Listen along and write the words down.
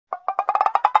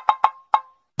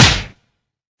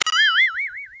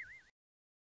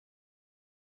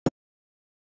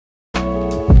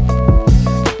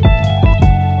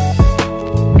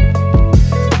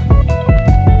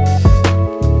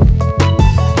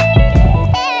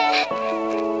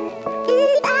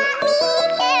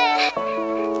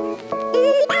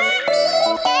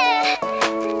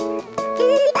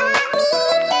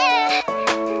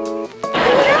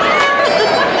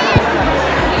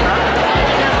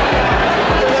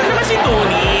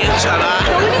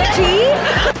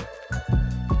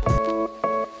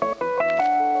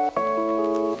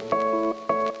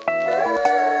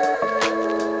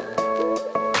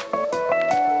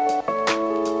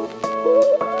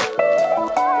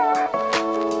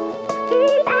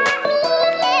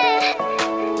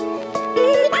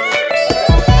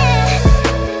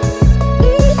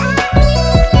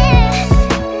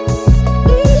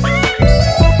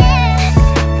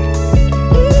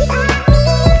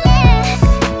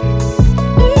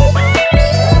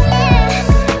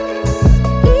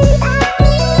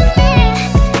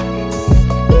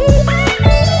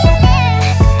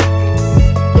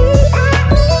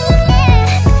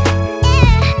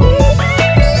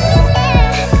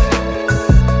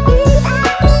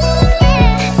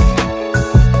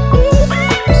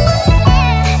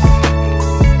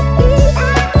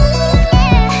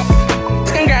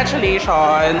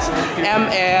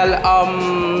ML.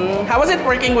 How was it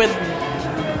working with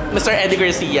Mr. Eddie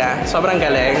Garcia? Sobrang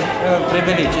galing.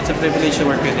 Privilege. It's a privilege to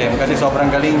work with him kasi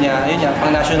sobrang galing niya. Ayun niya,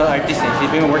 pang national artist eh.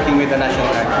 He's been working with the national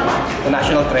artist, the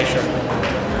national treasure.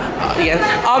 Yes.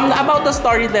 About the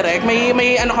story direct,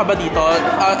 may ano ka ba dito?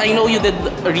 I know you did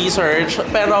research,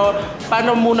 pero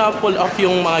paano muna pull off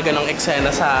yung mga ganong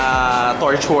eksena sa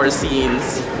torture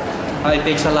scenes? It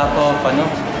takes a lot of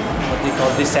what they call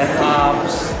the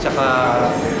setups, tsaka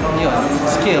yun,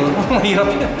 skill. Mahirap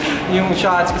yung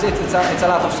shots kasi it's a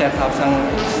lot of setups. Ang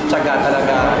tsaga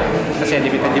talaga kasi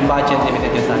limited yung budget,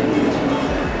 limited yung time.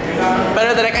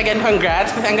 Pero direct, again,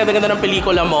 congrats kasi ang ganda-ganda ng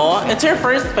pelikula mo. It's your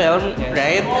first film, yes,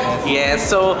 right? Yes.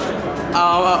 So,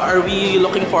 are we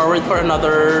looking forward for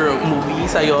another movie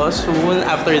sa'yo soon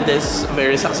after this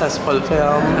very successful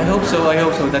film? I hope so.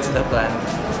 That's the plan.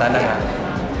 Sana nga.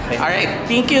 Alright,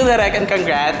 thank you, Derek, and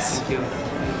congrats. Thank you.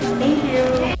 Thank you.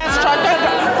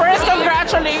 First,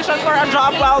 congratulations for a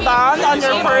job well done on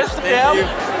your first film.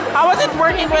 How was it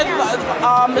working with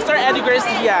Mr. Eddie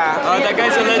Garcia? That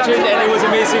guy's a legend, and it was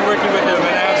amazing working with him,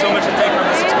 and I have so much to take from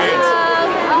this experience.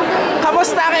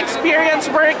 Kamusta ang experience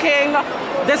working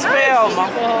this film?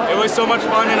 It was so much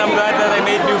fun, and I'm glad that I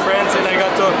made new friends, and I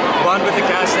got to bond with the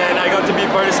cast, and I got to be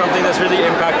part of something that's really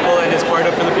impactful and is part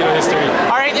of Filipino history.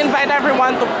 Alright, invite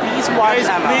everyone to please watch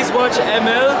ML. Please watch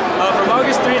ML from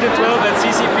August 3 to 12 at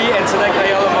CCP and select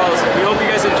Ayala Malls. We hope you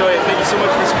guys enjoy it. Thank you so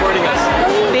much for supporting us.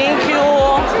 Thank you.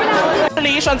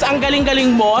 Congratulations, ang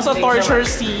galing-galing mo sa torture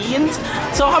scenes.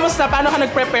 So, kamusta? Paano ka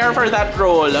nag-prepare for that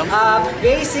role?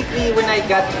 Basically, when I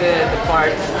got the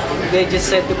part, they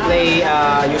just said to play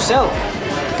yourself.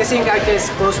 Kasi yung character is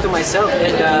close to myself.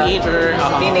 And,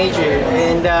 teenager.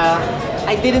 And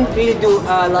I didn't really do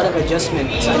a lot of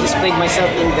adjustments. So I just played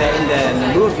myself in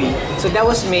the movie. So that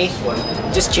was me.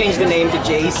 Just changed the name to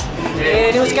Jace.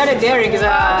 And it was kind of daring because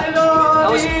I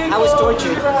was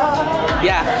tortured.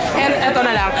 Yeah. And eto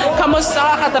na lang,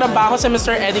 kamusta ka katrabaho sa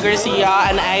Mr. Eddie Garcia,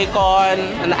 an icon,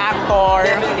 an actor?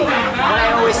 Definitely. What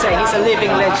I always say, he's a living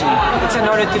legend. It's an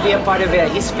honor to be a part of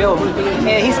his film.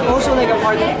 And he's also like a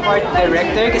part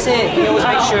director kasi he always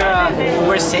makes sure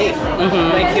we're safe.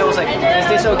 Like he always like, is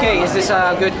this okay? Is this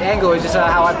a good angle? Is this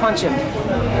how I punch him?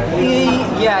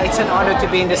 Yeah, it's an honor to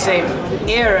be in the same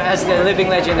era as the living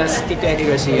legend as Tito Eddie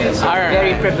Garcia. So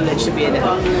very privileged to be in it.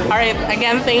 Alright,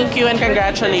 again, thank you and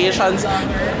congratulations.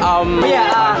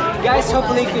 Guys,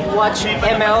 hopefully you could watch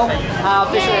ML,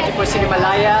 official entry for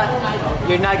Cinemalaya.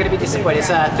 You're not going to be disappointed. It's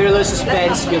a thriller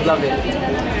suspense. You'll love it.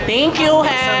 Thank you,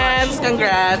 Hans.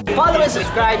 Congrats. Follow and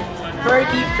subscribe.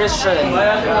 Perky Christian.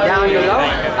 Down below.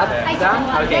 Up,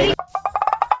 down. Okay.